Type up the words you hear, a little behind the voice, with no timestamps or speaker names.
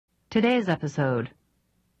Today's episode,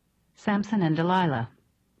 Samson and Delilah.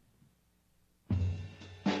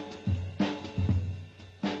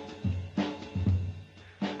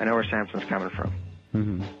 I know where Samson's coming from.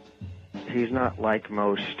 Mm-hmm. He's not like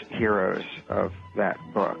most heroes of that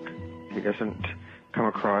book. He doesn't come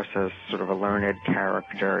across as sort of a learned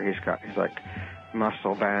character. He's like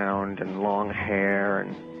muscle bound and long hair,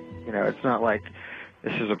 and it's not like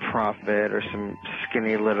this is a prophet or some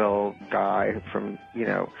skinny little guy from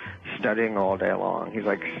studying all day long. He's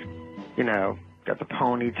like got the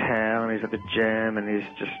ponytail, and he's at the gym, and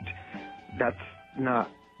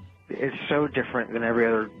it's so different than every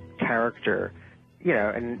other character,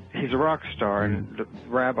 and he's a rock star, and the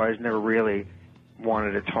rabbis never really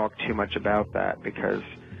wanted to talk too much about that because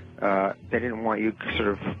they didn't want you sort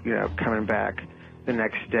of, coming back the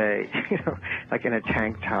next day, like in a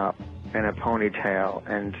tank top and a ponytail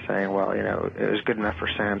and saying, well, it was good enough for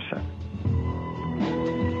Samson.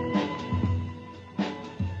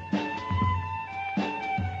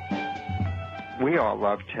 We all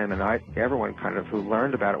loved him, and everyone kind of who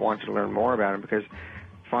learned about it wanted to learn more about him because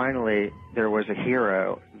finally there was a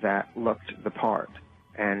hero that looked the part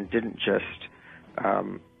and didn't just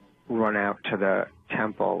run out to the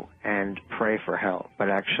temple and pray for help, but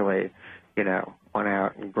actually, went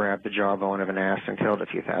out and grabbed the jawbone of an ass and killed a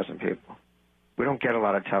few thousand people. We don't get a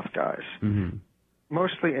lot of tough guys. Mm-hmm.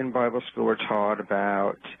 Mostly in Bible school we're taught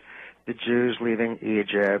about the Jews leaving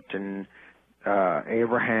Egypt and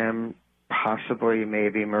Abraham possibly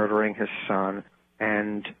maybe murdering his son,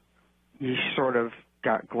 and he sort of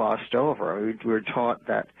got glossed over. We were taught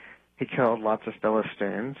that he killed lots of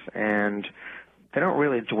Philistines, and they don't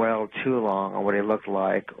really dwell too long on what he looked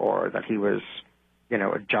like, or that he was,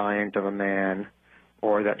 a giant of a man,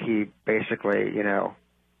 or that he basically,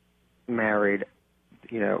 married,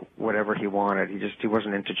 whatever he wanted. He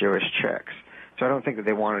wasn't into Jewish chicks. So I don't think that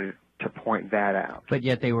they wanted to point that out. But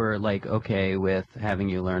yet they were, okay with having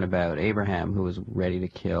you learn about Abraham, who was ready to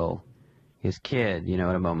kill his kid, at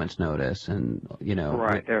a moment's notice, and,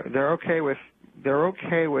 Right. They're okay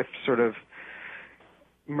with sort of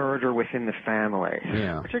murder within the family.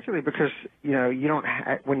 Yeah. Particularly because, you don't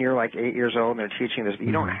when you're like 8 years old and they're teaching this,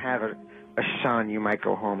 you don't have a son you might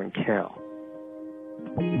go home and kill.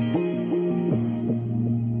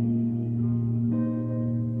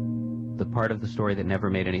 The part of the story that never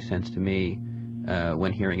made any sense to me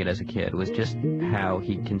when hearing it as a kid was just how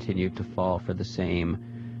he continued to fall for the same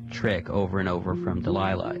trick over and over from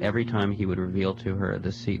Delilah. Every time he would reveal to her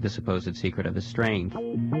the supposed secret of his strength,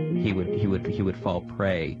 he would fall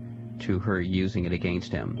prey to her using it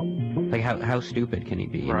against him. Like, how stupid can he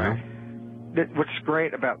be, you know? What's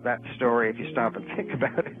great about that story, if you stop and think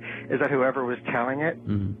about it, is that whoever was telling it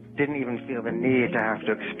didn't even feel the need to have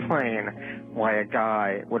to explain why a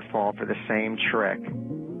guy would fall for the same trick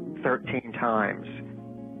 13 times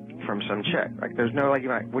from some chick. Like, there's no,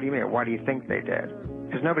 what do you mean? Why do you think they did?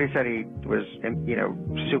 Because nobody said he was,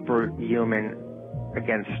 superhuman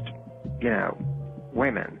against,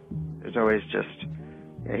 women. There's always just,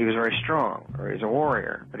 he was very strong, or he's a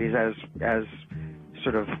warrior, but he's as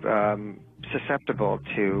sort of susceptible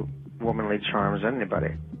to womanly charms as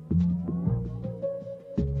anybody.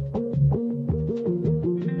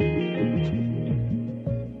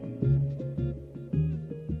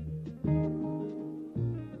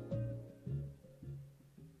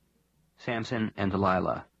 Samson and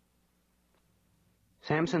Delilah.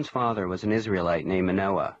 Samson's father was an Israelite named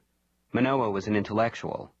Manoah. Manoah was an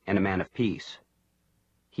intellectual and a man of peace.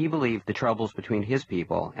 He believed the troubles between his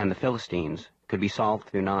people and the Philistines could be solved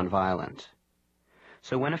through nonviolence.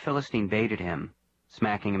 So when a Philistine baited him,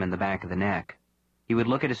 smacking him in the back of the neck, he would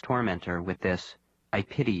look at his tormentor with this "I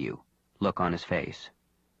pity you" look on his face.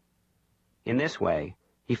 In this way,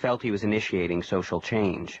 he felt he was initiating social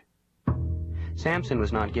change. Samson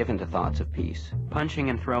was not given to thoughts of peace. Punching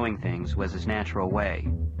and throwing things was his natural way.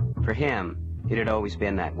 For him, it had always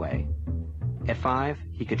been that way. At 5,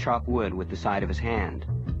 he could chop wood with the side of his hand,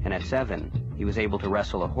 and at 7, he was able to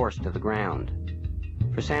wrestle a horse to the ground.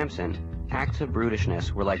 For Samson, acts of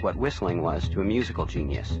brutishness were like what whistling was to a musical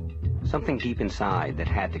genius, something deep inside that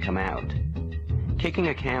had to come out. Kicking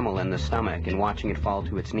a camel in the stomach and watching it fall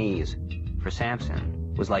to its knees, for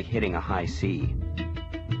Samson, was like hitting a high C.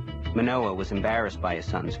 Manoah was embarrassed by his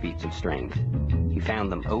son's feats of strength. He found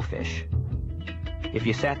them oafish. "If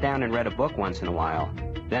you sat down and read a book once in a while,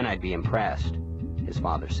 then I'd be impressed," his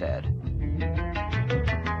father said.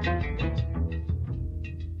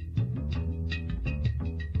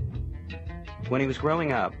 When he was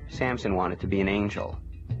growing up, Samson wanted to be an angel.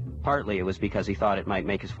 Partly it was because he thought it might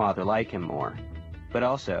make his father like him more, but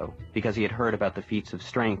also because he had heard about the feats of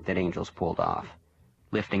strength that angels pulled off.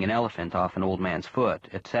 lifting an elephant off an old man's foot,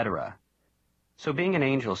 etc. So being an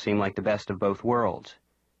angel seemed like the best of both worlds.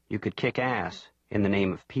 You could kick ass in the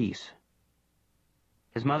name of peace.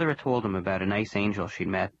 His mother had told him about a nice angel she'd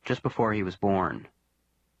met just before he was born.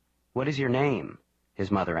 "What is your name?"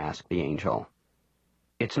 his mother asked the angel.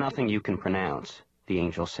 "It's nothing you can pronounce," the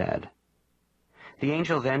angel said. The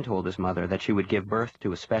angel then told his mother that she would give birth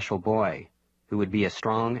to a special boy who would be as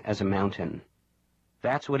strong as a mountain.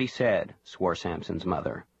 "That's what he said," swore Samson's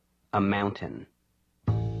mother. "A mountain."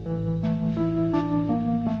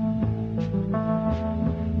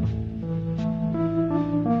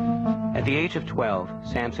 At the age of 12,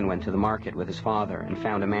 Samson went to the market with his father and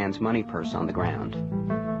found a man's money purse on the ground.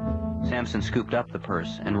 Samson scooped up the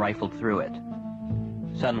purse and rifled through it.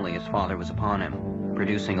 Suddenly his father was upon him,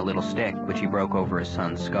 producing a little stick which he broke over his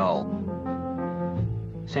son's skull.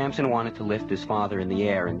 Samson wanted to lift his father in the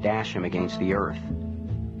air and dash him against the earth.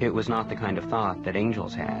 It was not the kind of thought that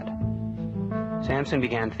angels had. Samson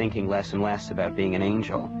began thinking less and less about being an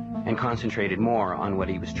angel and concentrated more on what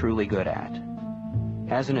he was truly good at.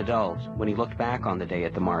 As an adult, when he looked back on the day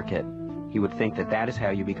at the market, he would think that that is how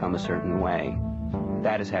you become a certain way.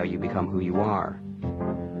 That is how you become who you are.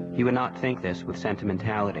 He would not think this with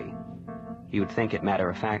sentimentality. He would think it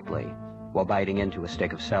matter-of-factly, while biting into a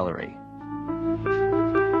stick of celery.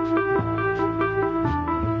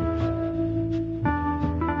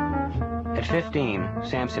 At 15,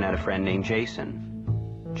 Samson had a friend named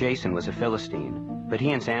Jason. Jason was a Philistine, but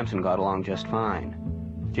he and Samson got along just fine.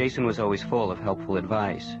 Jason was always full of helpful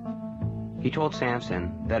advice. He told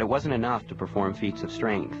Samson that it wasn't enough to perform feats of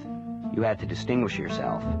strength. You had to distinguish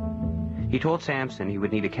yourself. He told Samson he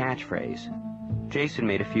would need a catchphrase. Jason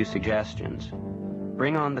made a few suggestions.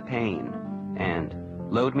 "Bring on the pain," and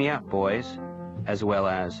 "Load me up, boys," as well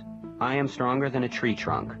as, "I am stronger than a tree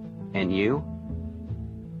trunk, and you?"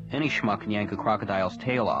 "Any schmuck can yank a crocodile's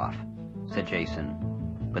tail off," said Jason.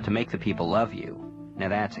 "But to make the people love you, now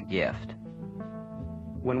that's a gift."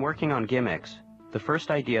 When working on gimmicks, the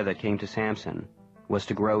first idea that came to Samson was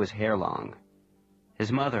to grow his hair long.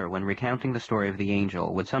 His mother, when recounting the story of the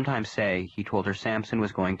angel, would sometimes say he told her Samson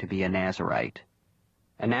was going to be a Nazarite.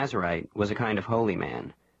 A Nazarite was a kind of holy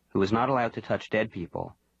man who was not allowed to touch dead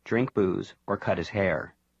people, drink booze, or cut his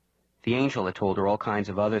hair. The angel had told her all kinds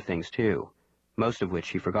of other things too, most of which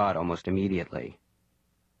she forgot almost immediately.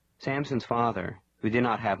 Samson's father, who did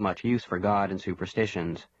not have much use for God and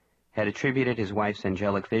superstitions, had attributed his wife's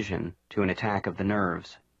angelic vision to an attack of the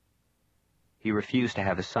nerves. He refused to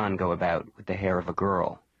have his son go about with the hair of a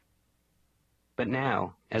girl. But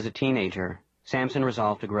now, as a teenager, Samson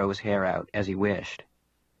resolved to grow his hair out as he wished.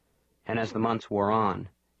 And as the months wore on,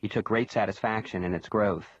 he took great satisfaction in its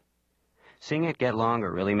growth. Seeing it get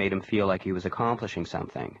longer really made him feel like he was accomplishing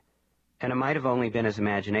something. And it might have only been his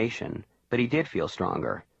imagination, but he did feel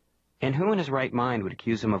stronger. And who in his right mind would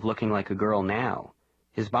accuse him of looking like a girl now?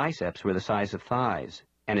 His biceps were the size of thighs,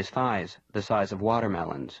 and his thighs the size of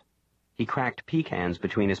watermelons. He cracked pecans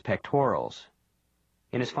between his pectorals.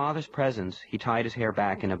 In his father's presence, he tied his hair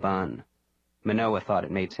back in a bun. Manoah thought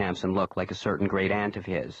it made Samson look like a certain great aunt of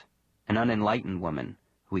his, an unenlightened woman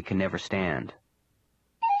who he could never stand.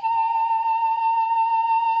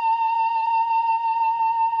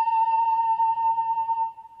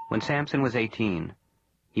 When Samson was 18,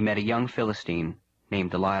 he met a young Philistine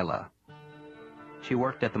named Delilah. She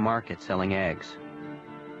worked at the market selling eggs.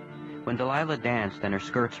 When Delilah danced and her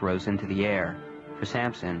skirts rose into the air, for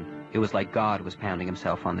Samson, it was like God was pounding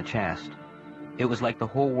himself on the chest. It was like the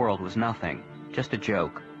whole world was nothing, just a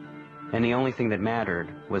joke, and the only thing that mattered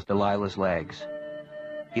was Delilah's legs.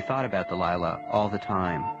 He thought about Delilah all the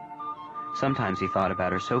time. Sometimes he thought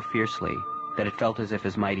about her so fiercely that it felt as if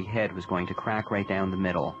his mighty head was going to crack right down the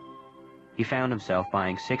middle. He found himself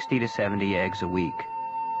buying 60 to 70 eggs a week,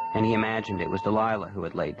 and he imagined it was Delilah who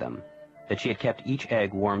had laid them, that she had kept each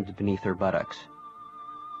egg warmed beneath her buttocks.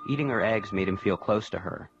 Eating her eggs made him feel close to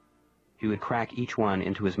her. He would crack each one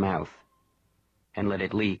into his mouth and let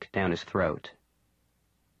it leak down his throat.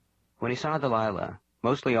 When he saw Delilah,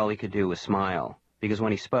 mostly all he could do was smile, because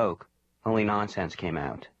when he spoke, only nonsense came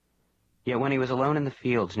out. Yet when he was alone in the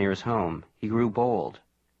fields near his home, he grew bold.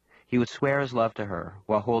 He would swear his love to her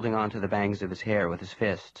while holding on to the bangs of his hair with his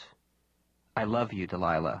fists. "I love you,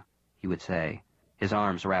 Delilah," he would say, his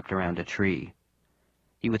arms wrapped around a tree.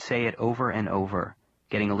 He would say it over and over,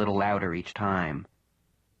 getting a little louder each time,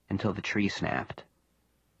 until the tree snapped.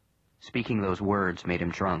 Speaking those words made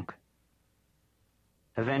him drunk.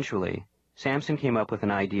 Eventually, Samson came up with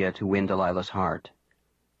an idea to win Delilah's heart.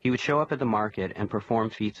 He would show up at the market and perform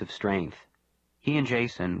feats of strength. He and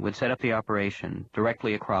Jason would set up the operation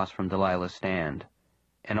directly across from Delilah's stand,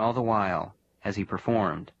 and all the while, as he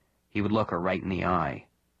performed, he would look her right in the eye.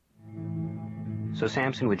 So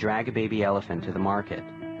Samson would drag a baby elephant to the market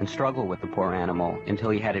and struggle with the poor animal until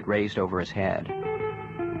he had it raised over his head.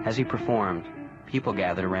 As he performed, people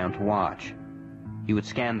gathered around to watch. He would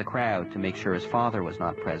scan the crowd to make sure his father was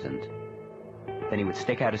not present. Then he would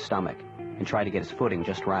stick out his stomach and try to get his footing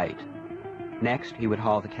just right. Next, he would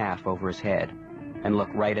haul the calf over his head and look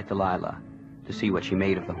right at Delilah to see what she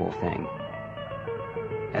made of the whole thing.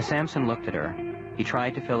 As Samson looked at her, he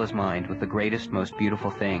tried to fill his mind with the greatest, most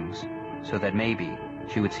beautiful things, so that maybe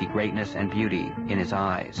she would see greatness and beauty in his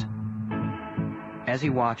eyes. As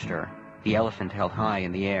he watched her, the elephant held high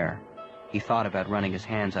in the air. He thought about running his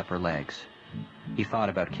hands up her legs. He thought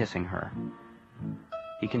about kissing her.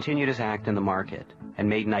 He continued his act in the market and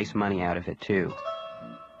made nice money out of it, too.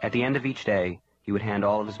 At the end of each day, he would hand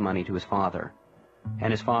all of his money to his father,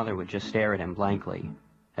 and his father would just stare at him blankly,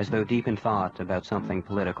 as though deep in thought about something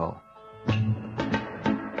political.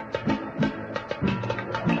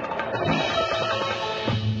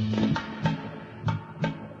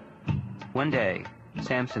 One day,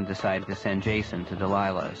 Samson decided to send Jason to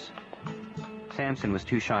Delilah's. Samson was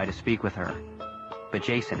too shy to speak with her, but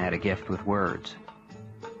Jason had a gift with words.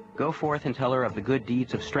 "Go forth and tell her of the good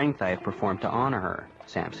deeds of strength I have performed to honor her,"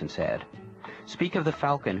 Samson said. "Speak of the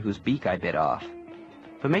falcon whose beak I bit off,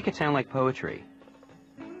 but make it sound like poetry."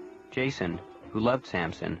 Jason, who loved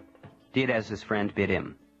Samson, did as his friend bid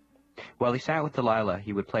him. While he sat with Delilah,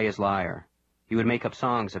 he would play his lyre. He would make up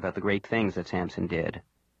songs about the great things that Samson did.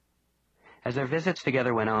 As their visits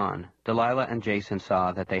together went on, Delilah and Jason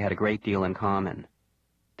saw that they had a great deal in common.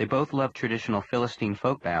 They both loved traditional Philistine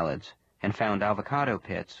folk ballads and found avocado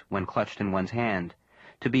pits, when clutched in one's hand,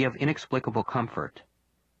 to be of inexplicable comfort.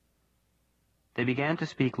 They began to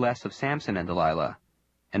speak less of Samson and Delilah,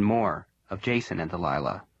 and more of Jason and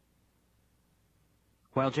Delilah.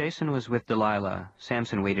 While Jason was with Delilah,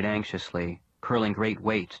 Samson waited anxiously, curling great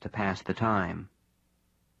weights to pass the time.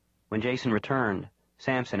 When Jason returned,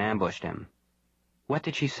 Samson ambushed him. "What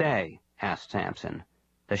did she say?" asked Samson.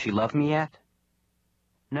 "Does she love me yet?"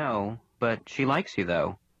 "No, but she likes you,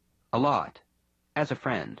 though. A lot. As a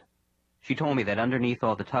friend. She told me that underneath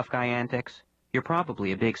all the tough guy antics, you're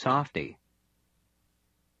probably a big softy."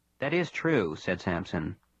 "That is true," said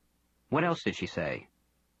Samson. "What else did she say?"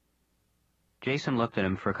 Jason looked at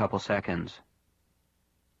him for a couple seconds.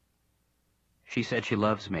 "She said she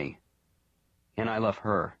loves me, and I love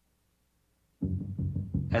her."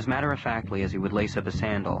 As matter-of-factly as he would lace up a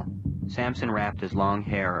sandal, Samson wrapped his long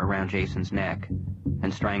hair around Jason's neck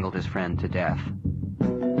and strangled his friend to death.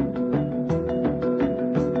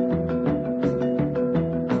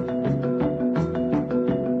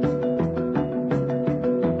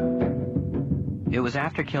 It was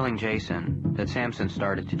after killing Jason that Samson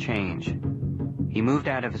started to change. He moved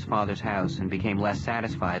out of his father's house and became less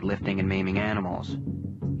satisfied lifting and maiming animals.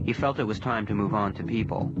 He felt it was time to move on to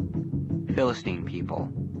people. Philistine people.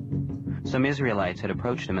 Some Israelites had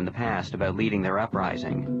approached him in the past about leading their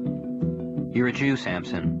uprising. "You're a Jew,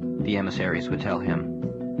 Samson," the emissaries would tell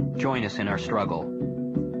him. "Join us in our struggle."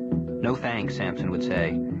 "No thanks," Samson would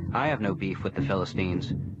say. "I have no beef with the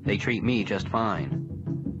Philistines. They treat me just fine."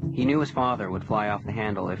 He knew his father would fly off the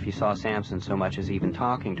handle if he saw Samson so much as even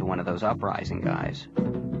talking to one of those uprising guys.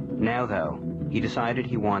 Now, though, he decided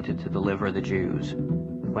he wanted to deliver the Jews.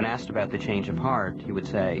 When asked about the change of heart, he would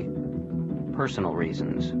say, "Personal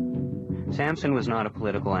reasons." Samson was not a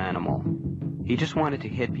political animal. He just wanted to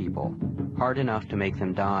hit people, hard enough to make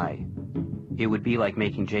them die. It would be like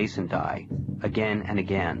making Jason die, again and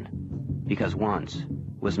again, because once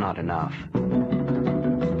was not enough.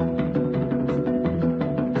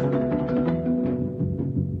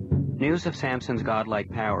 News of Samson's godlike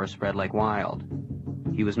power spread like wild.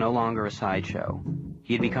 He was no longer a sideshow.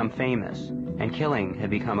 He had become famous, and killing had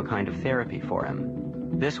become a kind of therapy for him.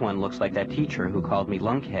 "This one looks like that teacher who called me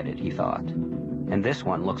lunkheaded," he thought. "And this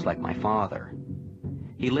one looks like my father."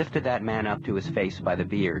 He lifted that man up to his face by the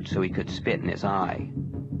beard so he could spit in his eye.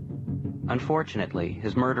 Unfortunately,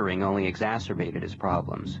 his murdering only exacerbated his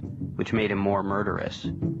problems, which made him more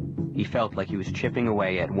murderous. He felt like he was chipping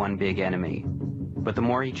away at one big enemy, but the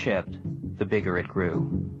more he chipped, the bigger it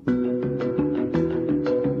grew.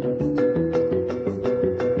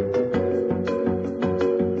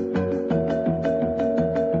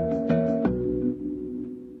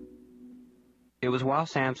 It was while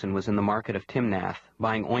Samson was in the market of Timnath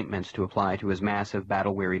buying ointments to apply to his massive,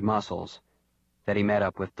 battle-wearied muscles that he met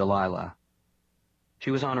up with Delilah.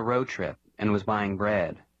 She was on a road trip and was buying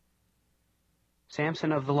bread.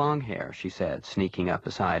 "Samson of the long hair," she said, sneaking up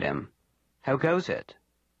beside him. "How goes it?"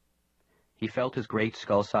 He felt his great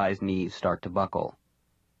skull-sized knees start to buckle.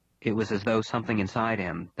 It was as though something inside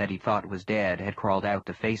him that he thought was dead had crawled out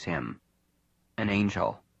to face him. An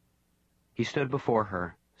angel. He stood before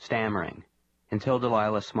her, stammering, until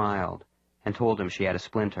Delilah smiled and told him she had a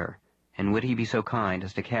splinter, and would he be so kind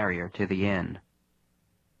as to carry her to the inn.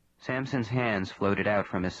 Samson's hands floated out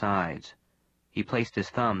from his sides. He placed his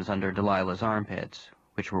thumbs under Delilah's armpits,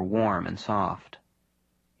 which were warm and soft.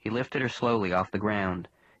 He lifted her slowly off the ground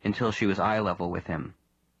until she was eye level with him.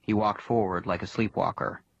 He walked forward like a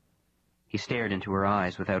sleepwalker. He stared into her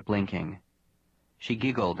eyes without blinking. She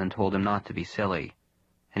giggled and told him not to be silly,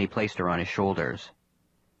 and he placed her on his shoulders.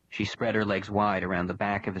 She spread her legs wide around the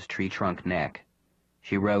back of his tree-trunk neck.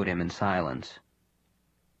 She rode him in silence.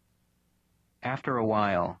 After a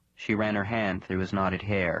while, she ran her hand through his knotted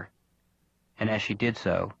hair, and as she did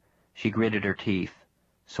so, she gritted her teeth,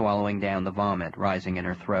 swallowing down the vomit rising in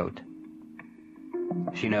her throat.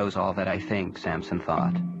 She knows all that I think, Samson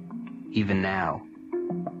thought. Even now.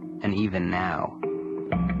 And even now.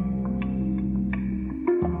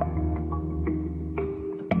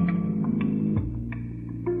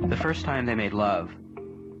 The first time they made love,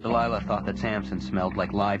 Delilah thought that Samson smelled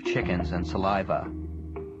like live chickens and saliva.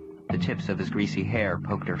 The tips of his greasy hair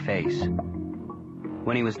poked her face.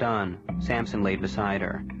 When he was done, Samson laid beside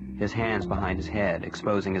her, his hands behind his head,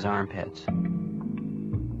 exposing his armpits.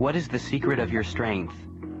 "What is the secret of your strength?"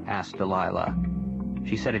 asked Delilah.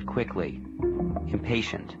 She said it quickly,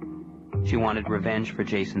 impatient. She wanted revenge for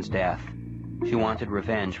Jason's death. She wanted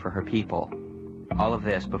revenge for her people. All of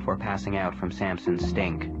this before passing out from Samson's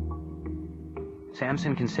stink.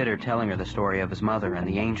 Samson considered telling her the story of his mother and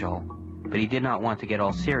the angel, but he did not want to get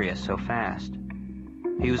all serious so fast.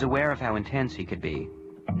 He was aware of how intense he could be,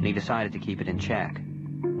 and he decided to keep it in check.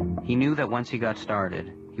 He knew that once he got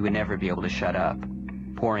started, he would never be able to shut up,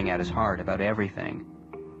 pouring out his heart about everything.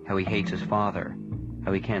 How he hates his father,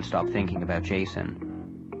 how he can't stop thinking about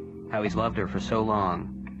Jason, how he's loved her for so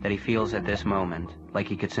long that he feels at this moment like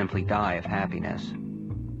he could simply die of happiness.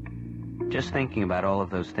 Just thinking about all of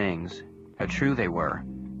those things, how true they were,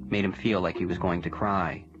 made him feel like he was going to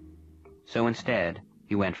cry. So instead,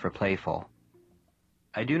 he went for playful.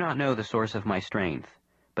 "I do not know the source of my strength,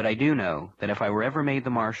 but I do know that if I were ever made the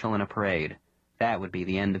marshal in a parade, that would be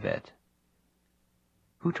the end of it."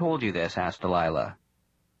 "Who told you this?" asked Delilah.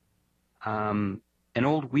 An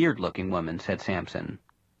old weird-looking woman," said Samson.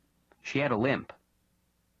 "She had a limp."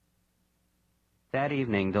 That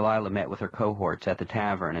evening, Delilah met with her cohorts at the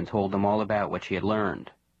tavern and told them all about what she had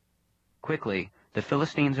learned. Quickly, the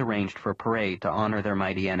Philistines arranged for a parade to honor their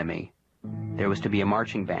mighty enemy. There was to be a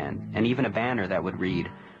marching band, and even a banner that would read,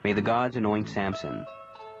 "May the gods anoint Samson."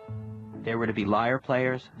 There were to be lyre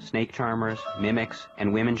players, snake charmers, mimics,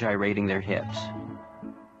 and women gyrating their hips.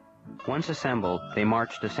 Once assembled, they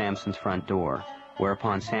marched to Samson's front door,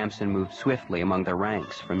 whereupon Samson moved swiftly among their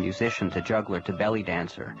ranks, from musician to juggler to belly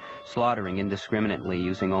dancer, slaughtering indiscriminately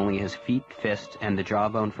using only his feet, fists, and the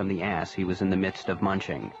jawbone from the ass he was in the midst of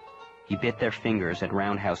munching. He bit their fingers and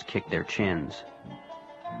roundhouse kicked their chins.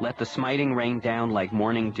 "Let the smiting rain down like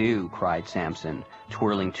morning dew," cried Samson,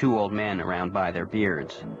 twirling two old men around by their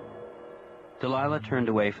beards. Delilah turned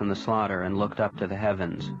away from the slaughter and looked up to the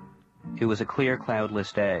heavens. It was a clear,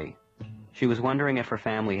 cloudless day. She was wondering if her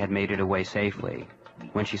family had made it away safely,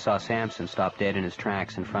 when she saw Samson stop dead in his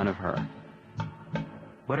tracks in front of her.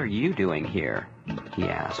 "What are you doing here?" he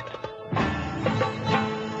asked.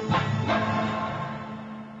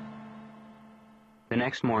 The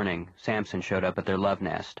next morning, Samson showed up at their love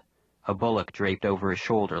nest, a bullock draped over his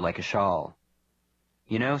shoulder like a shawl.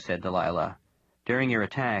 "You know," said Delilah, "during your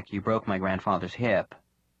attack you broke my grandfather's hip."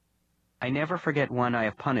 "I never forget one I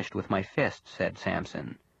have punished with my fist," said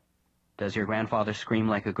Samson. "Does your grandfather scream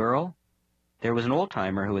like a girl?" "There was an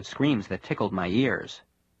old-timer who had screams that tickled my ears."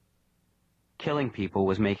 Killing people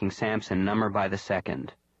was making Samson number by the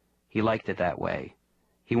second. He liked it that way.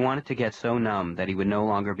 He wanted to get so numb that he would no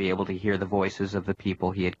longer be able to hear the voices of the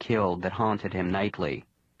people he had killed that haunted him nightly,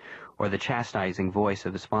 or the chastising voice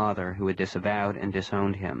of his father who had disavowed and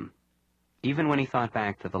disowned him. Even when he thought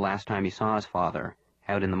back to the last time he saw his father,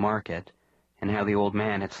 out in the market, and how the old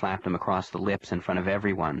man had slapped him across the lips in front of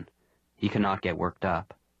everyone, he could not get worked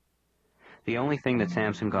up. The only thing that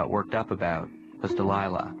Samson got worked up about was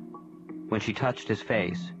Delilah. When she touched his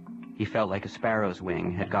face, he felt like a sparrow's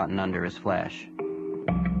wing had gotten under his flesh.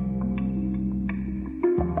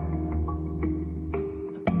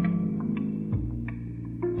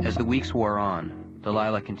 As the weeks wore on,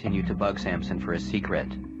 Delilah continued to bug Samson for his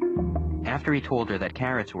secret. After he told her that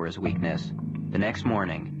carrots were his weakness, the next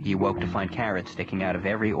morning he awoke to find carrots sticking out of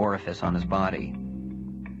every orifice on his body.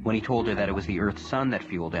 When he told her that it was the Earth's sun that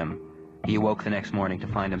fueled him, he awoke the next morning to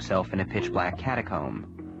find himself in a pitch-black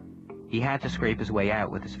catacomb. He had to scrape his way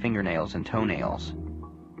out with his fingernails and toenails.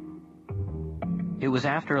 It was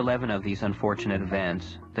after 11 of these unfortunate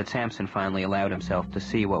events that Samson finally allowed himself to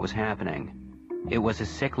see what was happening. It was his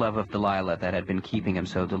sick love of Delilah that had been keeping him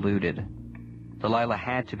so deluded. Delilah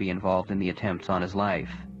had to be involved in the attempts on his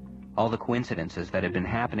life. All the coincidences that had been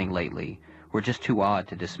happening lately were just too odd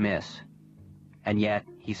to dismiss. And yet,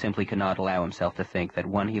 he simply could not allow himself to think that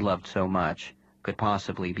one he loved so much could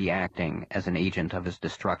possibly be acting as an agent of his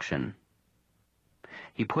destruction.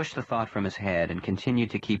 He pushed the thought from his head and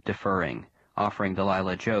continued to keep deferring, offering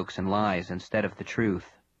Delilah jokes and lies instead of the truth.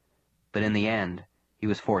 But in the end, he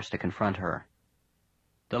was forced to confront her.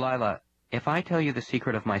 "Delilah, if I tell you the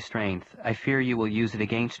secret of my strength, I fear you will use it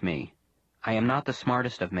against me. I am not the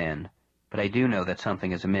smartest of men, but I do know that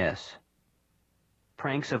something is amiss."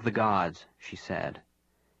 "Pranks of the gods," she said.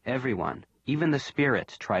 "Everyone, even the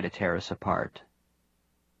spirits, try to tear us apart."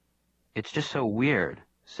 "It's just so weird,"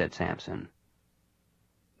 said Samson.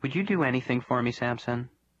 "Would you do anything for me, Samson?"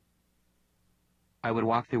 "I would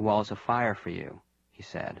walk through walls of fire for you," he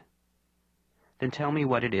said. "Then tell me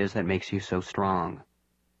what it is that makes you so strong."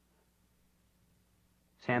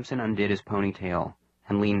 Samson undid his ponytail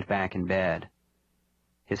and leaned back in bed.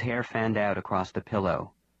 His hair fanned out across the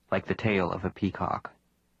pillow like the tail of a peacock.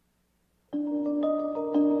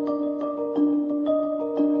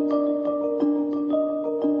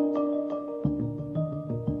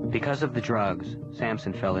 Because of the drugs,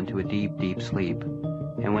 Samson fell into a deep, deep sleep,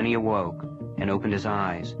 and when he awoke and opened his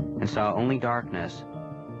eyes and saw only darkness,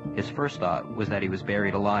 his first thought was that he was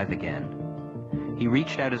buried alive again. He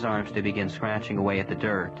reached out his arms to begin scratching away at the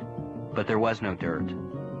dirt, but there was no dirt.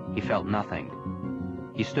 He felt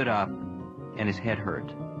nothing. He stood up, and his head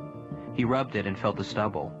hurt. He rubbed it and felt the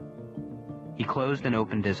stubble. He closed and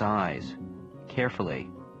opened his eyes.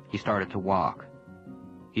 Carefully, he started to walk.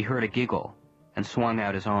 He heard a giggle and swung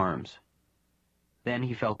out his arms. Then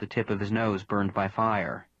he felt the tip of his nose burned by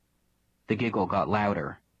fire. The giggle got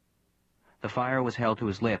louder. The fire was held to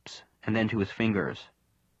his lips and then to his fingers.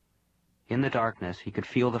 In the darkness, he could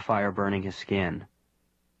feel the fire burning his skin.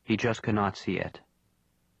 He just could not see it.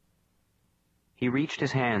 He reached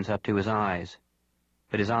his hands up to his eyes,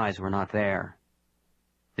 but his eyes were not there.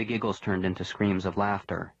 The giggles turned into screams of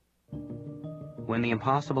laughter. When the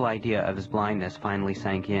impossible idea of his blindness finally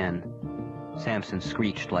sank in, Samson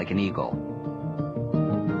screeched like an eagle.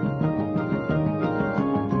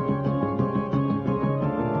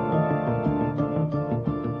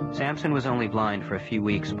 Samson was only blind for a few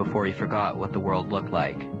weeks before he forgot what the world looked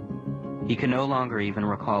like. He could no longer even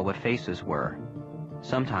recall what faces were.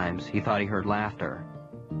 Sometimes he thought he heard laughter.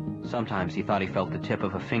 Sometimes he thought he felt the tip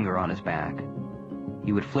of a finger on his back.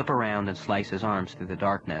 He would flip around and slice his arms through the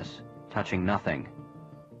darkness, touching nothing.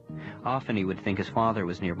 Often he would think his father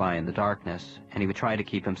was nearby in the darkness, and he would try to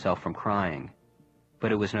keep himself from crying.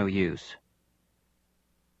 But it was no use.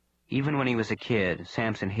 Even when he was a kid,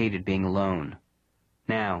 Samson hated being alone.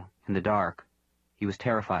 Now, in the dark, he was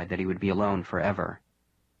terrified that he would be alone forever.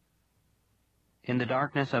 In the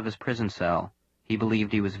darkness of his prison cell, he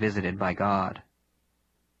believed he was visited by God.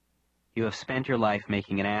 "You have spent your life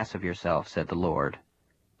making an ass of yourself," said the Lord,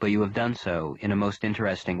 "but you have done so in a most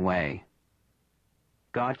interesting way."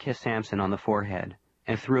 God kissed Samson on the forehead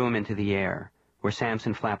and threw him into the air, where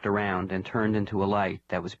Samson flapped around and turned into a light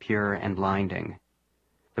that was pure and blinding.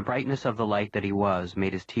 The brightness of the light that he was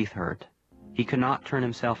made his teeth hurt. He could not turn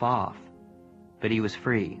himself off, but he was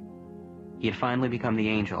free. He had finally become the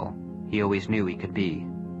angel he always knew he could be.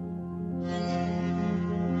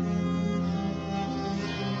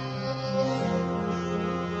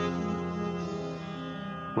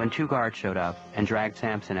 When 2 guards showed up and dragged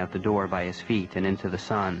Samson out the door by his feet and into the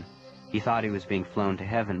sun, he thought he was being flown to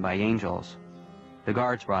heaven by angels. The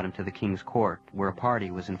guards brought him to the king's court, where a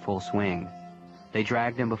party was in full swing. They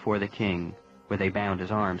dragged him before the king, where they bound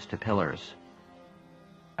his arms to pillars.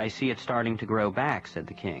 "I see it starting to grow back," said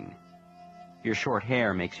the king. "Your short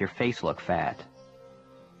hair makes your face look fat."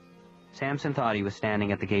 Samson thought he was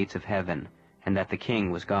standing at the gates of heaven, and that the king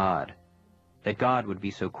was God. That God would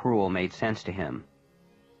be so cruel made sense to him.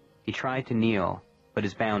 He tried to kneel, but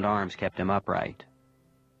his bound arms kept him upright.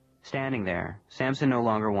 Standing there, Samson no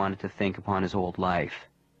longer wanted to think upon his old life.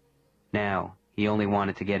 Now, he only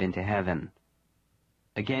wanted to get into heaven.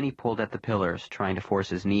 Again he pulled at the pillars, trying to force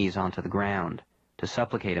his knees onto the ground, to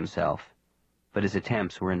supplicate himself, but his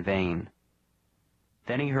attempts were in vain.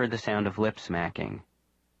 Then he heard the sound of lips smacking.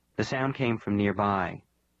 The sound came from nearby,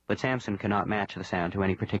 but Samson could not match the sound to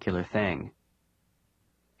any particular thing.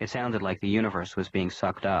 It sounded like the universe was being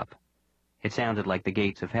sucked up. It sounded like the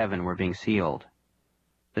gates of heaven were being sealed.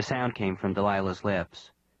 The sound came from Delilah's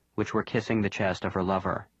lips, which were kissing the chest of her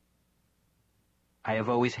lover. I have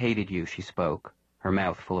always hated you, she spoke, her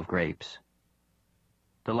mouth full of grapes.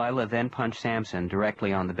 Delilah then punched Samson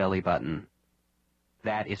directly on the belly button.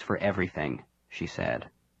 That is for everything, she said.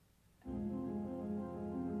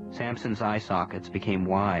 Samson's eye sockets became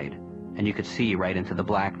wide, and you could see right into the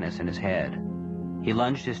blackness in his head. He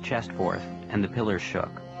lunged his chest forth, and the pillars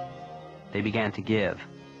shook. They began to give,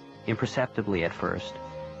 imperceptibly at first,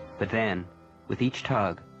 but then, with each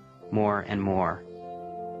tug, more and more.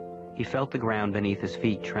 He felt the ground beneath his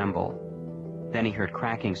feet tremble. Then he heard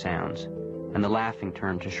cracking sounds, and the laughing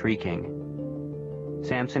turned to shrieking.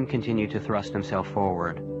 Samson continued to thrust himself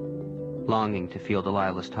forward, longing to feel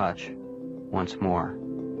Delilah's touch once more.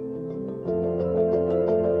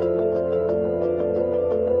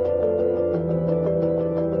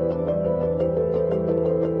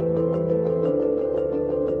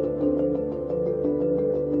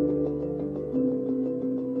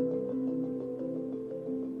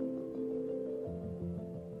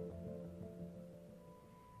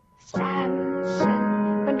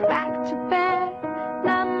 Samson went back to bed,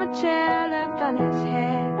 numb a chair left on his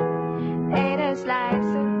head, ate a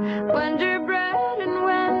slice of Wonder Bread and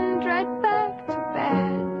went right back to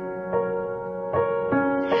bed.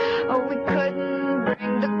 Oh, we couldn't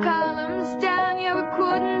bring the columns down, yeah, we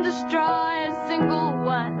couldn't destroy a single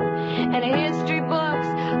one, and history books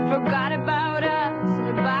forgot about us, and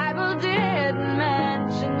the Bible didn't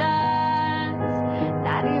mention us,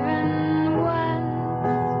 not even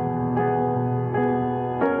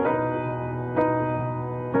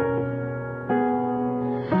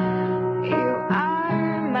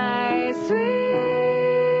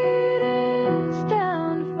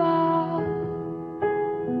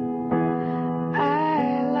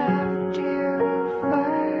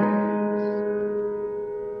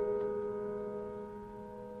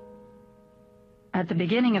At the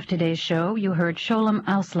beginning of today's show, you heard Sholem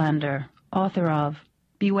Auslander, author of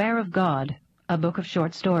Beware of God, a book of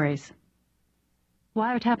short stories.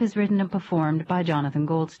 WireTap is written and performed by Jonathan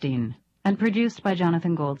Goldstein, and produced by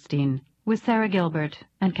Jonathan Goldstein, with Sarah Gilbert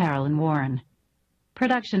and Carolyn Warren.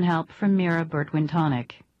 Production help from Mira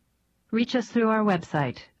Burt-Wintonic. Reach us through our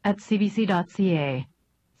website at cbc.ca/wiretap.